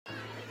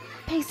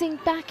pacing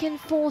back and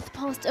forth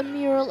past a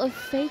mural of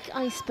fake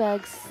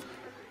icebergs,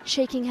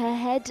 shaking her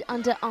head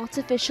under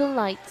artificial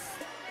lights.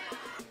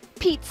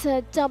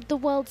 Pizza, dubbed the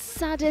world's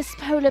saddest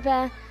polar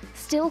bear,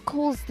 still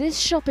calls this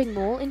shopping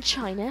mall in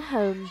China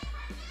home.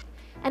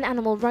 And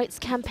animal rights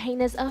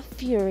campaigners are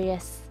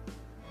furious.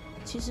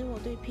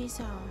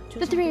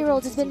 The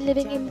 3-year-old has been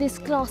living in this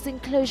glass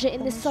enclosure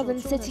in the southern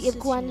city of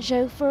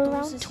Guangzhou for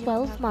around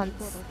 12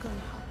 months.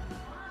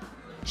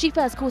 She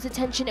first caught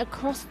attention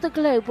across the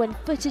globe when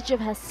footage of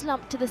her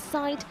slumped to the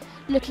side,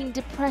 looking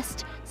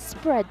depressed,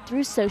 spread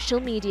through social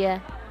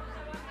media.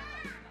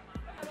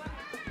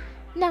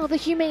 Now the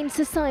Humane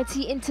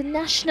Society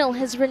International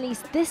has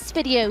released this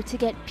video to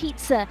get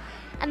Pizza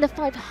and the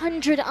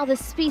 500 other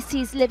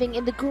species living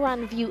in the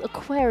Grandview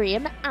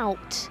Aquarium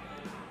out.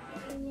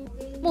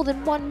 More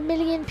than 1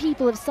 million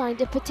people have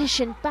signed a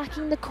petition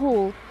backing the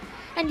call,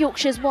 and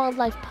Yorkshire's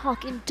Wildlife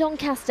Park in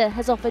Doncaster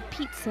has offered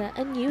Pizza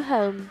a new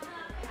home.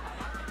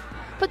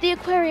 But the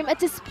aquarium are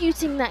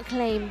disputing that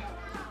claim.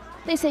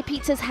 They say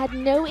Pizza's had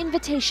no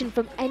invitation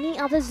from any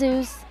other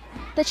zoos,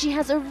 that she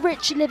has a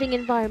rich living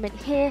environment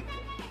here,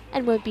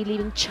 and won't be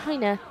leaving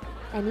China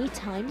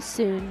anytime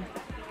soon.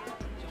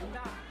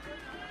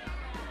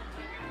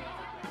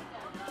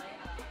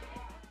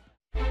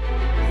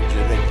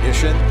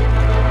 Ignition.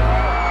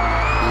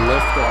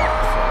 Lift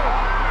off.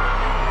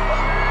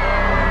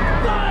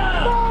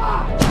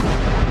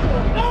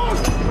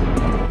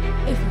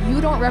 If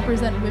you don't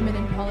represent women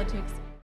in politics,